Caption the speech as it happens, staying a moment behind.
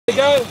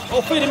go.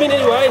 I'll feed him in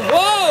anyway.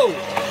 Whoa!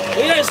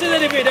 You don't see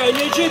that every day on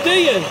YouTube, do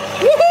you?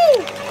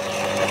 Woohoo!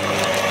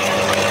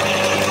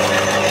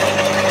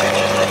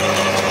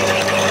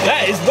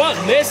 That is one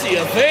messy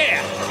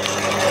affair.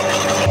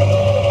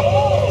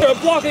 A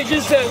blockage,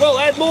 well,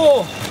 add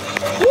more.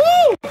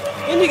 Woo!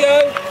 In you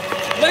go.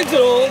 Legs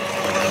and all.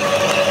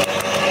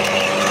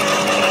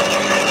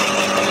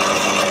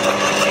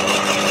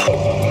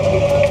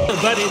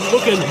 That is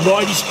looking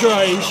mighty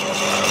strange.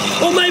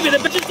 Or maybe the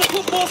bitches to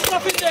put more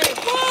stuff in there.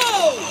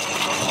 Whoa!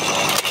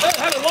 They're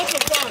having lots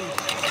of fun.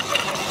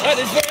 That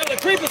is where the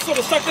creeper's sort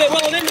of stuck there.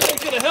 Well, and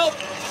everything's going to help.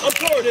 I'm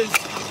sure it is.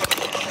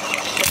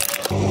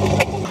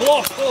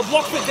 Block. Will a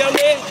block fit down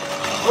there?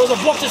 Or is a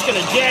block just going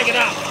to jag it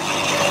up?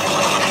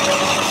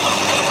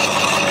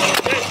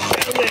 Okay,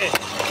 down there.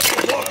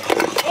 Block.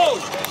 Oh,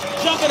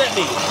 jumping at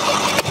me.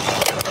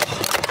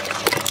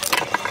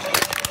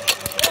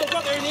 Oh,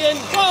 got there in the end.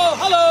 Oh,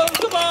 hello.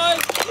 Goodbye.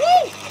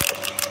 Woo!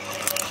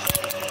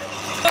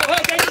 Oh,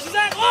 how dangerous is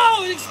that?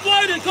 Oh, it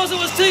exploded because it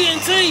was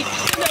TNT.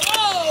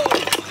 Oh!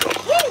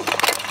 Woo!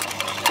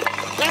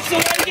 That's the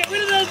way to get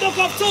rid of those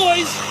knockoff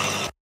toys.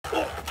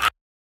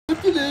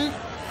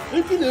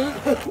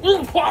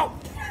 Wow!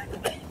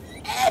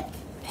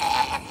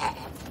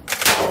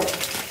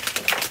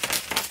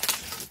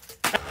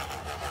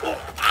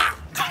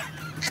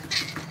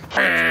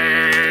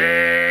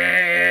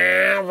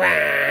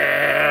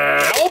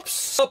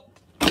 Oops!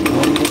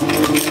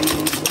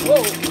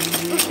 Whoa!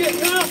 Let's get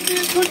nasty!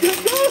 Let's get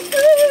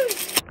nasty!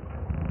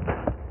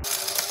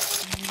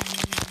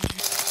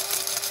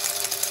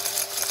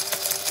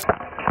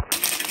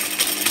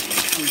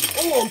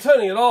 Oh, I'm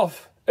turning it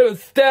off. It was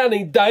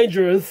astounding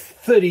dangerous.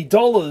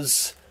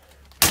 $30.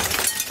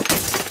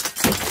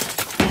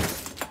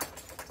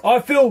 I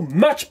feel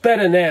much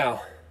better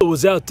now. I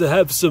was out to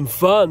have some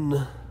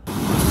fun.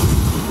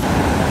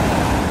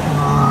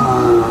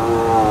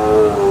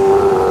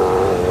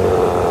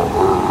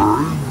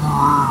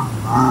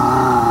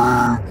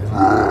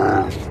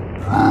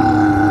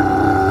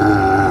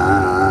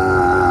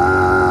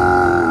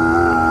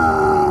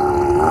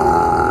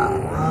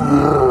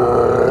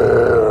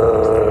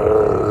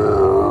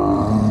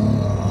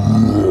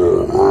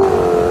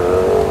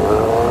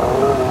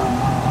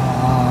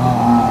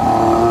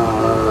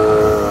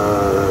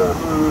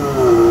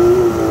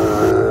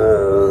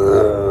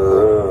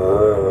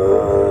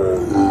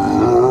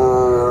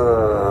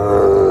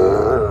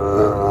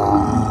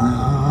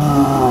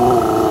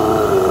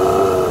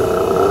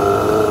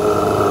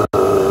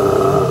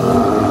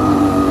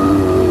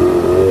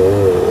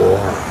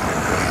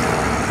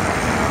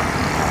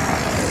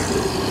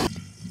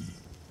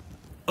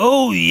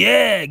 Oh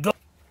yeah! Go.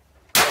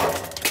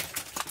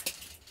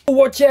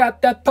 Watch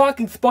out, that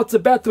parking spot's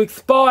about to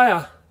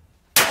expire.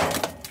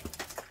 I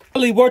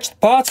only watched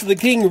parts of the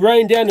king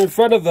rain down in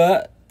front of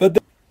her, but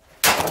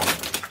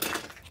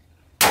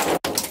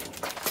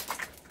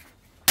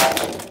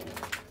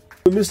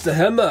Mr.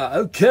 Hammer,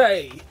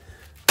 okay.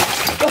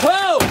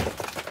 Oh!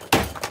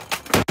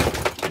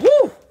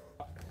 Woo!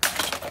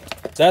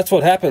 That's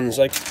what happens.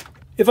 Like,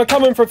 if I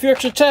come in for a few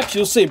extra taps,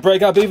 you'll see it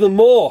break up even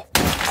more.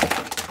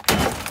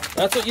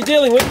 That's what you're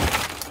dealing with.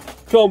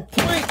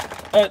 Complete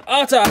and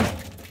utter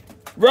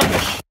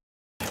rubbish.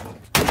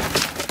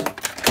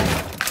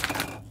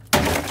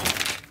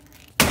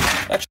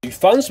 Actually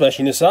fun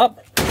smashing this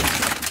up.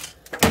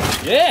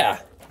 Yeah.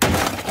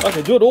 I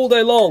could do it all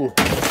day long.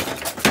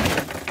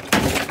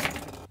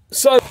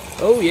 So,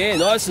 oh yeah,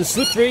 nice and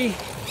slippery.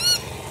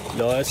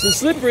 Nice and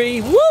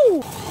slippery.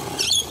 Woo!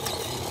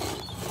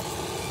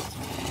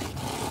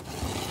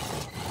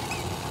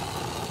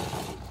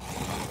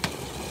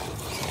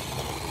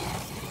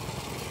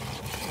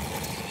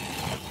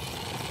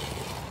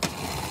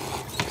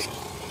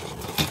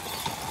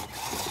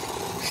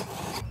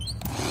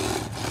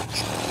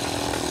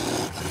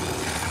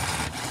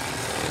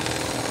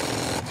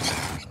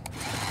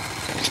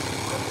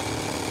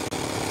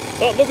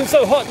 Not looking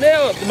so hot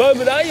now at the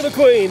moment, are you,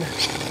 McQueen?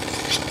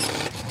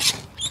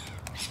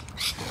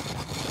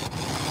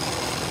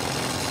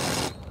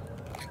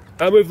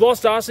 And we've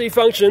lost RC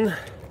function.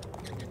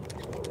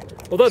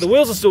 Although the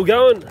wheels are still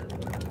going.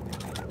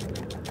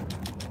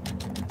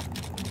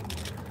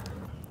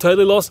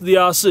 Totally lost the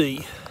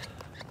RC.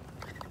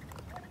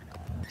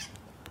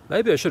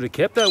 Maybe I should have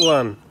kept that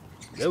one.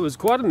 It was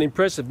quite an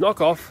impressive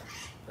knockoff.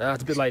 Ah,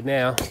 it's a bit late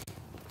now.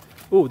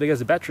 Oh, there goes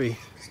the battery.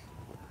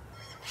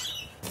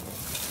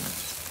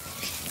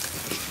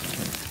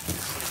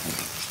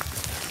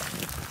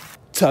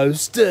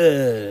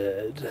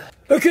 Toasted.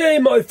 Okay,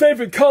 my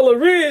favorite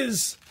color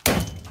is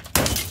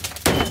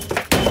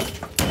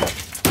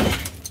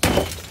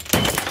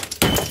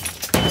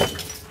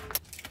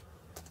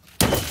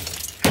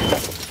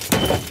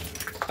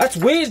that's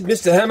weird,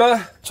 Mr.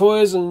 Hammer.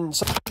 Toys and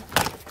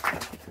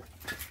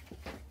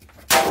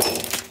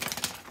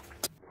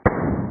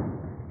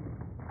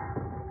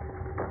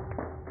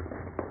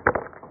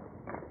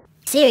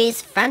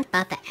Serious front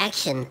bumper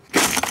action.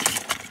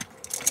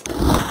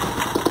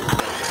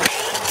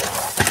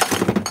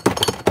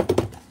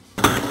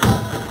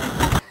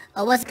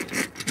 Or was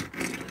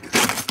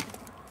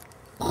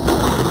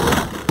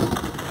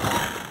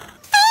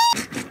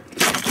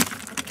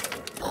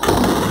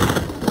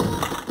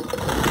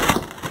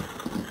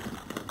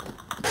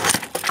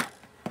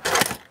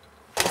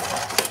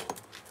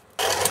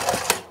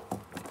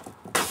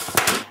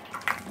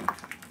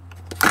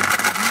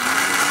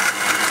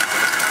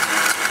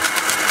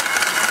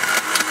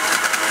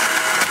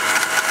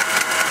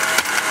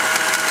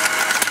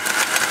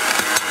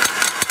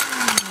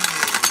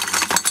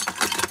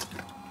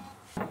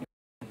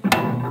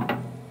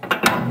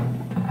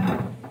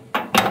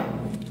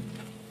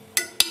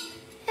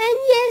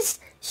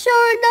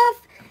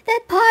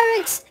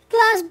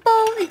Papa's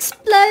bowl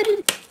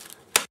exploded.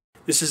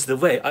 This is the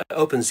way I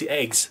opens the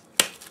eggs.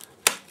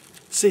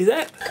 See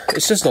that?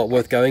 It's just not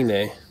worth going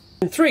there.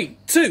 In 3,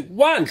 2,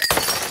 1!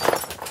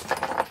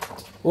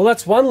 Well,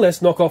 that's one less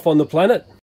knockoff on the planet.